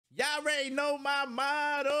already know my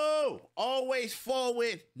motto. Always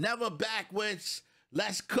forward, never backwards.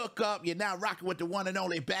 Let's cook up. You're now rocking with the one and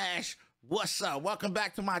only Bash. What's up? Welcome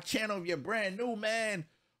back to my channel. If you're brand new, man,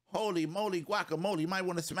 holy moly guacamole. You might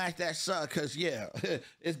want to smash that sub because, yeah,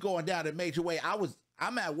 it's going down a major way.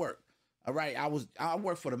 I'm at work, all right? I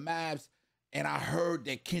work for the Mavs, and I heard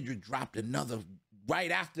that Kendrick dropped another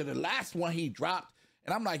right after the last one he dropped.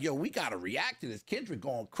 And I'm like, yo, we got to react to this. Kendrick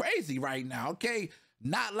going crazy right now, okay?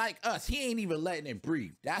 Not like us. He ain't even letting it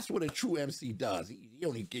breathe. That's what a true MC does. He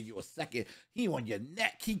only give you a second. He on your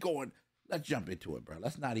neck. He going, let's jump into it, bro.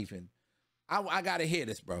 Let's not even, I got to hear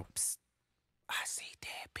this, bro. Psst. I see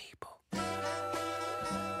dead people.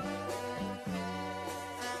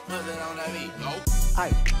 What's it on that beat? Oh.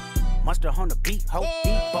 Hey, monster on the beat, ho,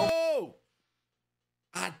 oh!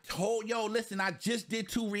 I told, yo, listen, I just did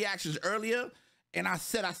 2 reactions earlier. And I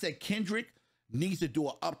said Kendrick needs to do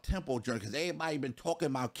an up-tempo journey because everybody been talking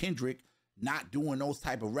about Kendrick not doing those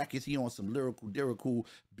type of records. He on some lyrical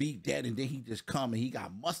beat dead, and then he just come and he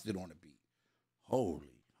got mustard on the beat. Holy.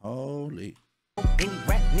 Any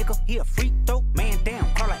rap nigga, he a freak throw, man down,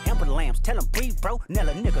 call like Amber Lambs, tell him breathe, bro.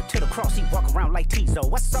 Nella nigga to the cross, he walk around like Tizo.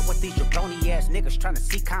 What's up with these jabroni ass niggas trying to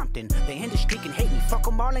see Compton? The industry can hate me, fuck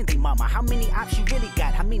them all and they mama. How many options you really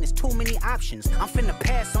got? I mean, it's too many options. I'm finna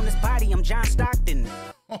pass on this body, I'm John Stockton.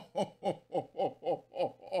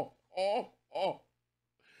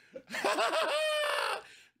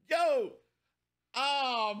 Yo,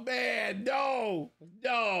 oh man, no.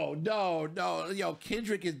 Yo,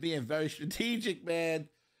 Kendrick is being very strategic, man.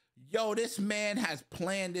 Yo, this man has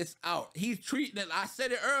planned this out. He's treating it, I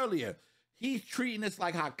said it earlier, he's treating this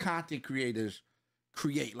like how content creators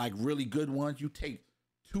create, like really good ones. You take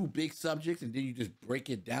 2 big subjects and then you just break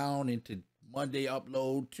it down into Monday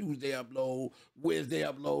upload, Tuesday upload, Wednesday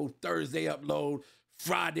upload, Thursday upload,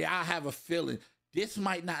 Friday. I have a feeling this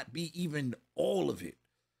might not be even all of it.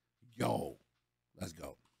 Yo, let's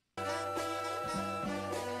go.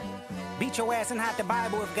 Beat your ass and hide the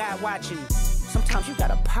Bible if God watching. Sometimes you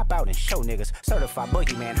gotta pop out and show niggas. Certified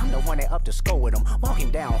boogeyman, I'm the one that up to score with him. Walk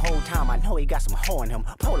him down whole time, I know he got some hoe in him.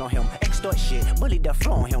 Pole on him, extort shit, bully the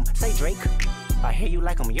flow on him. Say Drake, I hear you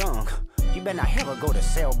like I'm young. You better not ever go to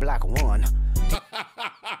cell block 1.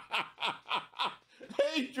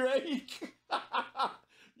 Hey Drake,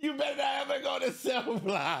 you better not ever go to cell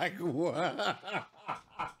block 1.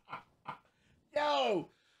 Yo,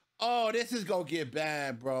 oh, this is gonna get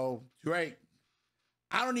bad, bro. Drake,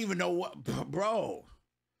 I don't even know what, bro.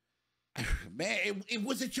 Man, it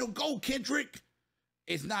wasn't your goal, Kendrick.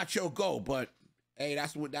 It's not your goal, but hey,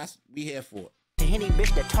 that's we here for. Any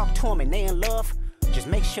bitch that talk to him and they in love, just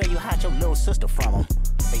make sure you hide your little sister from him.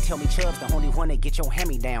 They tell me Chubb's the only one that get your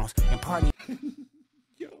hand-me-downs and party.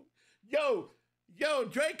 Yo,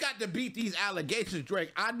 Drake got to beat these allegations,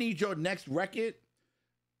 Drake. I need your next record.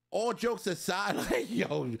 All jokes aside, like,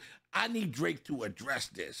 yo, I need Drake to address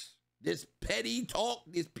this. This petty talk,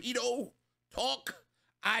 this pedo talk,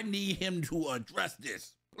 I need him to address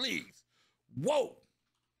this, please. Whoa.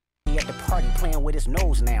 He at the party playing with his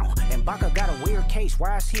nose now. And Baka got a weird case,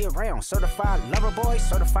 why is he around? Certified lover boys,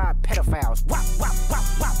 certified pedophiles. Wop.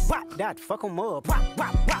 That fuck him up. Wop.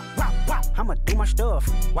 I'ma do my stuff.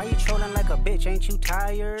 Why you trolling like a bitch, ain't you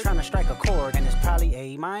tired? Trying to strike a chord, and it's probably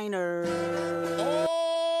A minor.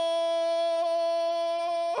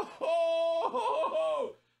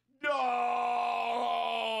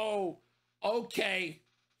 No. Okay.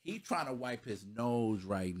 He trying to wipe his nose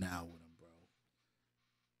right now with him, bro.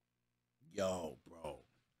 Yo, bro.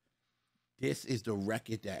 This is the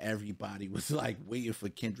record that everybody was like waiting for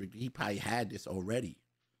Kendrick. He probably had this already.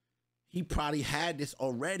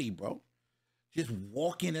 Bro. Just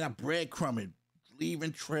walking in a breadcrumb and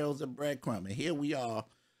leaving trails of breadcrumb. And here we are.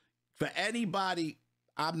 For anybody,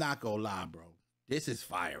 I'm not gonna lie, bro. This is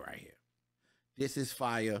fire right here. This is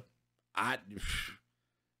fire.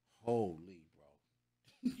 Holy, bro.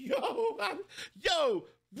 Yo,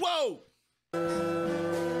 whoa.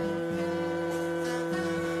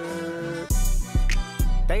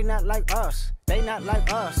 They not like us. They not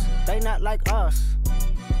like us. They not like us.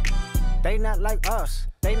 They not like us.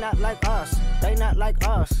 They not like us. They not like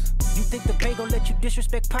us. You think the Bay gon' let you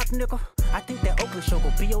disrespect Pop, nigga? I think that Oakland show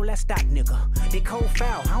gon' be your last stop, nigga. They cold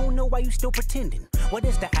foul. I don't know why you still pretending. What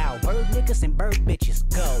is the owl? Bird niggas and bird bitches.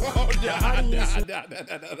 Go. Oh, nah.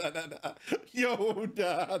 Yo,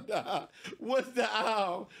 nah. What's the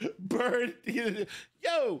owl? Bird.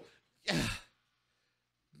 Yo.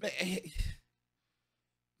 Man.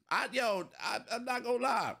 I'm not gonna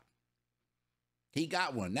lie. He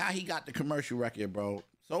got one. Now he got the commercial record, bro.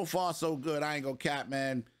 So far, so good. I ain't gonna cap,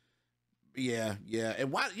 man. Yeah, yeah.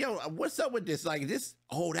 And why, yo, what's up with this? Like this,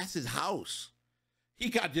 oh, that's his house. He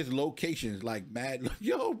got just locations like mad.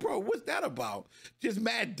 Yo, bro, what's that about? Just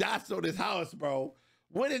mad dots on his house, bro.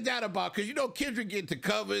 What is that about? Because you know Kendrick get to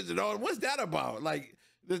covers and all. What's that about? Like,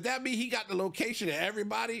 does that mean he got the location of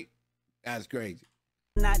everybody? That's crazy.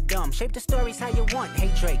 Not dumb, shape the stories how you want.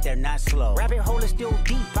 Hey Drake, they're not slow. Rabbit hole is still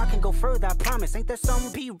deep, I can go further, I promise. Ain't there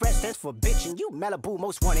some B-rest stands for bitch and you Malibu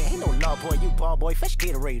most wanted. Ain't no love boy, you ball boy, fresh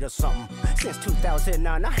Gatorade or something. Since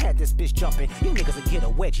 2009, I had this bitch jumping. You niggas will get a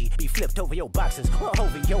wedgie, be flipped over your boxes or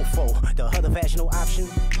over your foe. The other vaginal option,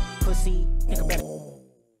 pussy, nigga better.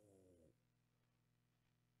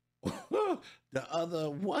 The other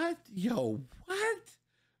what? Yo, what?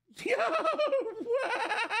 Yo, what?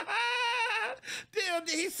 Damn,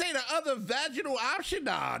 did he say the other vaginal option?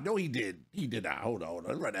 Nah, no, he did. He did not. Hold on.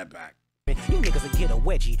 Let's run that back. You niggas will get a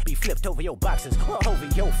wedgie, be flipped over your boxes or over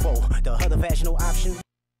your foe. The other vaginal option.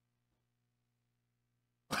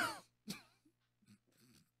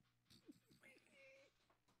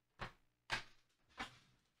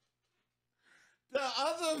 The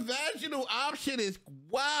other vaginal option is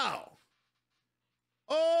wow.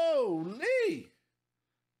 Holy.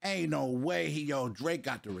 Ain't no way yo, Drake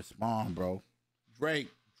got to respond, bro. Drake.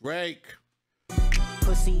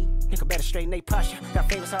 Pussy, nigga better straighten they posture. Got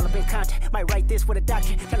favorites all up in contact. Might write this with a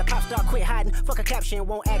doctor. Tell a pop star quit hiding. Fuck a caption,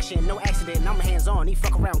 won't action. No accident, I'm hands on. He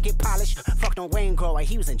fuck around, get polished. Fucked on Wayne Grower,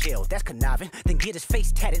 he was in jail. That's conniving. Then get his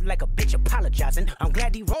face tatted like a bitch apologizing. I'm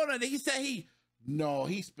glad he hold on. He said no,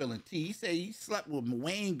 he's spilling tea. He said he slept with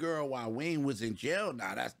Wayne girl while Wayne was in jail.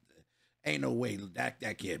 Nah, that's ain't no way that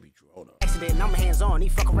can't be true. Hold on. Accident, I'm hands on. He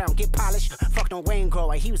fuck around, get polished. Fucked on Wayne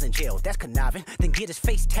Grower, he was in jail. That's conniving. Then get his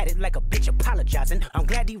face tatted like a bitch apologizing. I'm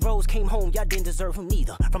glad D-Rose came home. Y'all didn't deserve him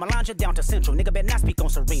neither. From Alondra down to Central, nigga better not speak on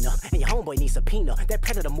Serena. And your homeboy needs subpoena. That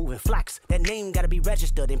predator moving flocks. That name gotta be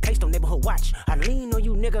registered and placed on neighborhood watch. I lean on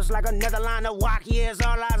you niggas like another line of walk. Yeah, it's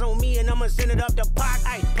all eyes on me and I'ma send it up the park.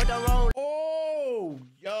 Ay, put the road. Oh,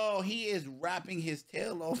 yo, he is wrapping his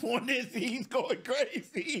tail off on this. He's going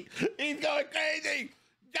crazy. He's going crazy.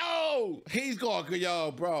 Yo, he's going,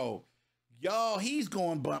 yo, bro. Yo, he's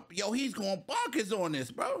going bonkers on this,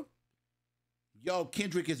 bro. Yo,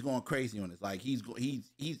 Kendrick is going crazy on this. Like he's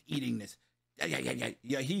eating this.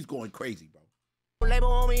 Yeah, he's going crazy, bro.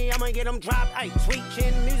 Label on me, I'ma get them dropped. Ay, sweet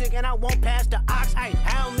chin music and I won't pass the ox. Ay,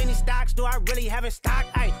 how many stocks do I really have in stock?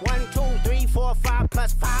 Ay, 1, 2, 3, 4, 5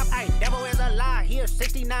 plus 5. Ay, devil is a lie. Here's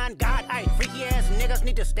 69 God. Ay, freaky ass niggas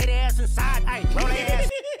need to stay their ass inside. Ay, roll their ass.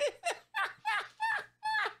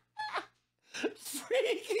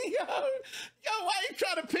 Freaky, yo, why you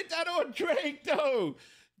trying to pick that on Drake though?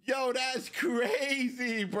 Yo, that's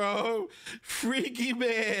crazy, bro. Freaky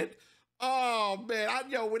man. Oh man,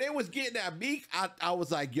 when they was getting at Meek, I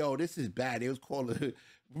was like, yo, this is bad. It was called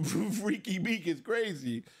Freaky Meek is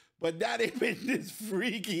crazy. But now they made this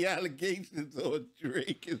freaky allegations on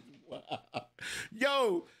Drake as well.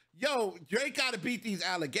 Yo, Drake gotta beat these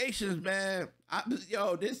allegations, man. That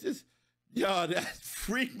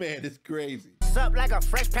freak man is crazy. Up like a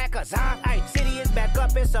fresh pack of Zod. Ay, city is back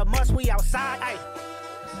up, it's a must, we outside. Ay.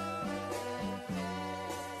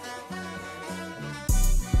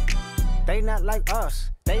 They not like us.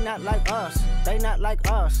 They not like us. They not like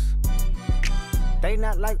us. They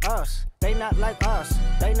not like us. They not like us.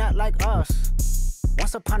 They not like us.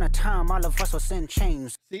 Once upon a time, all of us was in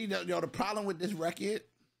chains. See, the problem with this record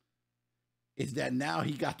is that now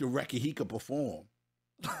he got the record he could perform.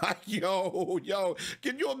 Like, yo,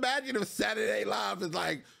 can you imagine if Saturday Live is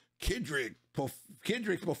like Kendrick's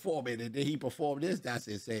performing and then he performed this? That's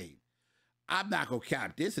insane. I'm not gonna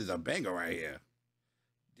cap. This is a banger right here.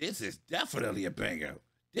 This is definitely a banger.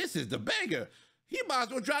 This is the banger. He might as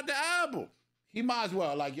well drop the album. He might as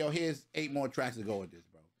well, like, yo, here's 8 more tracks to go with this,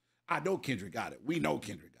 bro. I know Kendrick got it. We know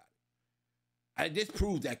Kendrick got it. This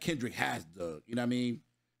proves that Kendrick has the, you know what I mean?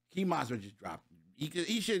 He might as well just drop it.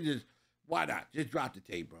 He should just, why not? Just drop the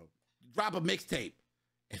tape, bro. Drop a mixtape.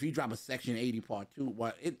 If he drop a Section 80 Part 2,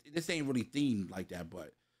 well, this ain't really themed like that,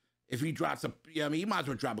 but if he drops a, you know what I mean? He might as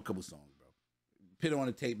well drop a couple songs, bro. Put it on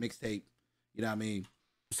a tape, mixtape, you know what I mean?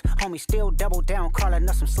 Homie still double down, calling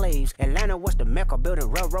us some slaves. Atlanta was the mecca, building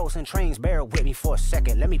railroads and trains. Bear with me for a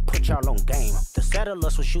second, let me put y'all on game. The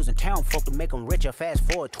settlers was using town folk to make them richer. Fast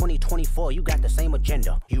forward 2024, you got the same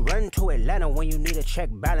agenda. You run to Atlanta when you need a check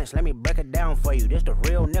balance. Let me break it down for you, this the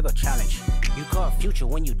real nigga challenge. You caught Future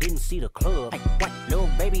when you didn't see the club. Hey, what, little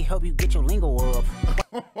baby, help you get your lingo up.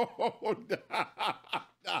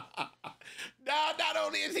 Nah, not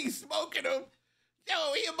only is he smoking them,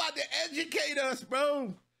 yo, he about to educate us,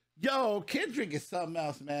 bro. Yo, Kendrick is something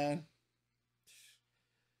else, man.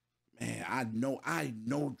 Man, I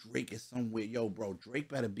know Drake is somewhere. Yo, bro, Drake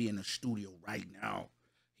better be in the studio right now.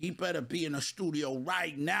 He better be in the studio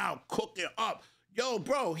right now, cooking up. Yo,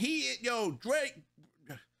 bro, Drake,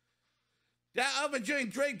 that other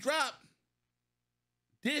joint Drake dropped,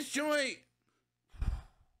 this joint,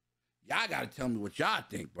 y'all gotta tell me what y'all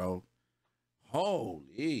think, bro.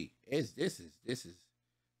 Holy, this is.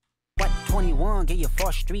 What 21 get your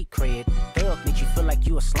false street cred? Thug make you feel like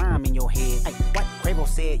you a slime in your head. Hey, what Quavo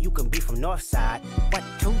said you can be from North Side? What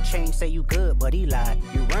 2 Chainz say you good but he lied?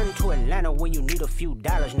 You run to Atlanta when you need a few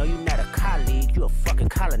dollars. No, you not a colleague, you a fucking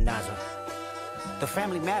colonizer. The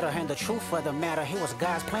family matter and the truth for the matter. Here was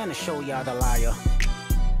God's plan to show y'all the liar.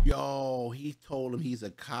 Yo, he told him he's a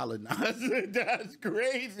colonizer. That's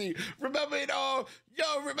crazy. Remember it all?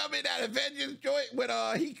 Yo, remember that Avengers joint with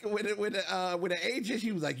the agent?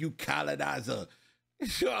 He was like, "You colonizer."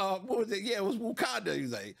 What was it? Yeah, it was Wakanda. He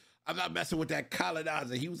was like, "I'm not messing with that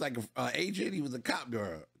colonizer." He was like an agent. He was a cop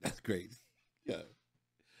girl. That's crazy.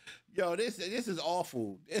 Yo, this is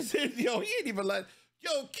awful. This is he ain't even let.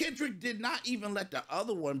 Yo, Kendrick did not even let the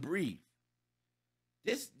other one breathe.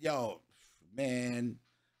 Man.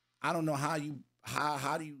 I don't know how do you,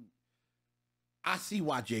 I see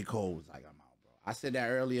why J. Cole was like, I'm out, bro. I said that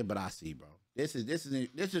earlier, but I see, bro. This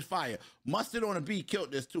is fire. Mustard on the beat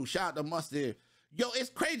killed this too. Shout out to Mustard. Yo,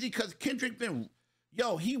 it's crazy because Kendrick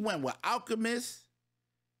he went with Alchemist,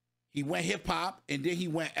 he went hip hop, and then he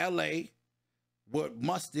went LA with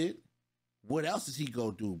Mustard. What else does he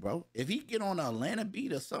go do, bro? If he get on an Atlanta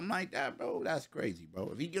beat or something like that, bro, that's crazy,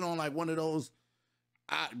 bro. If he get on like one of those,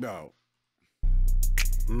 bro.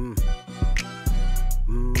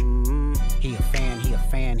 He a fan, he a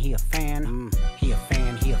fan, he a fan. He a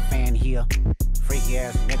fan, he a fan, he a freaky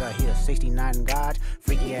ass nigga, he a 69 God.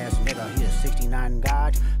 Freaky ass nigga, he a 69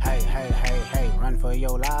 God. Hey, hey, hey, hey, run for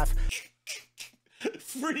your life.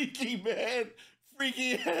 Freaky, man.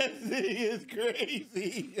 Freaky ass is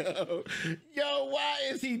crazy, yo. Yo, why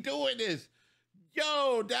is he doing this?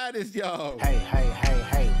 Yo, that is yo. Hey, hey, hey,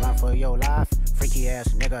 hey, run for your life. Freaky ass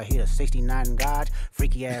nigga, he a 69 God.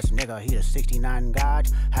 Freaky ass nigga, he a 69 God.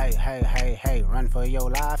 Hey, hey, hey, hey, run for your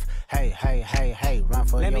life. Hey, hey, hey, hey, run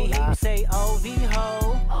for your life. Let me hear you say OV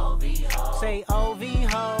ho. OV ho. Say OV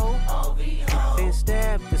ho. OV ho. Then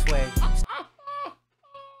step this way.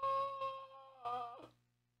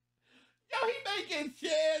 Yo, he making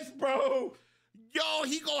chairs, bro. Yo,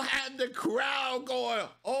 he gonna have the crowd going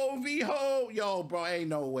OV ho. Yo, bro, ain't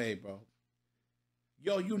no way, bro.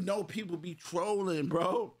 Yo, you know people be trolling,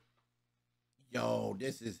 bro. Yo,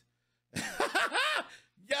 this is...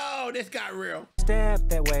 Yo, this got real. Step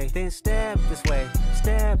that way, then step this way.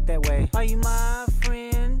 Step that way. Are you my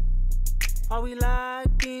friend? Are we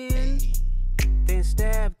locked in? Hey. Then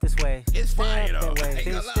step this way. It's fire, step though. That way.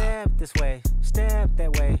 Then step this way. Step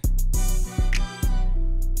that way.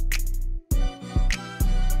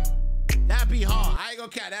 That be hard. I ain't gonna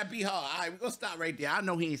count. That be hard. All right, we're gonna stop right there. I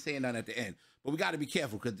know he ain't saying nothing at the end, but we gotta be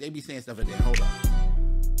careful because they be saying stuff at the end. Hold on.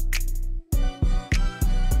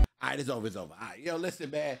 All right, it's over. It's over. All right, yo, listen,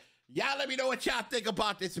 man. Y'all let me know what y'all think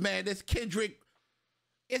about this, man. This Kendrick,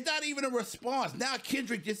 it's not even a response. Now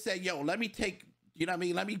Kendrick just said, yo, let me take, you know what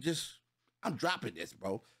I mean? I'm dropping this,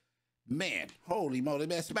 bro. Man, holy moly,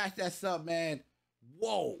 man. Smash that sub, man.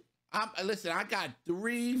 Whoa. Listen, I got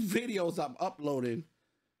 3 videos I'm uploading.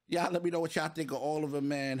 Y'all let me know what y'all think of all of them,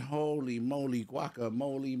 man. Holy moly,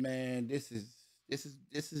 guacamole, man. This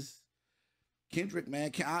is Kendrick,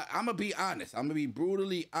 man. I'm gonna be honest. I'm gonna be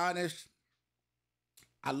brutally honest.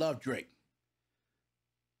 I love Drake.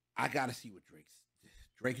 I gotta see what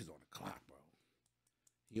Drake is on the clock, bro.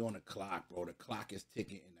 He on the clock, bro. The clock is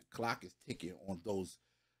ticking, and the clock is ticking on those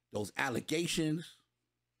allegations.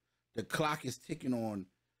 The clock is ticking on,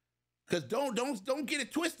 cause don't get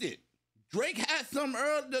it twisted. Drake had some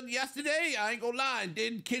yesterday, I ain't gonna lie, and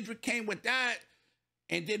then Kendrick came with that,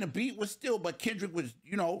 and then the beat was still, but Kendrick was,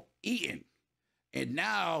 eating. And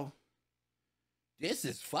now, this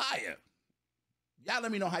is fire. Y'all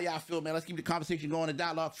let me know how y'all feel, man. Let's keep the conversation going, the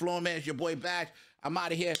dialogue flowing, man. It's your boy Bash. I'm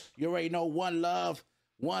out of here. You already know, one love,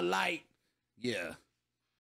 one light. Yeah.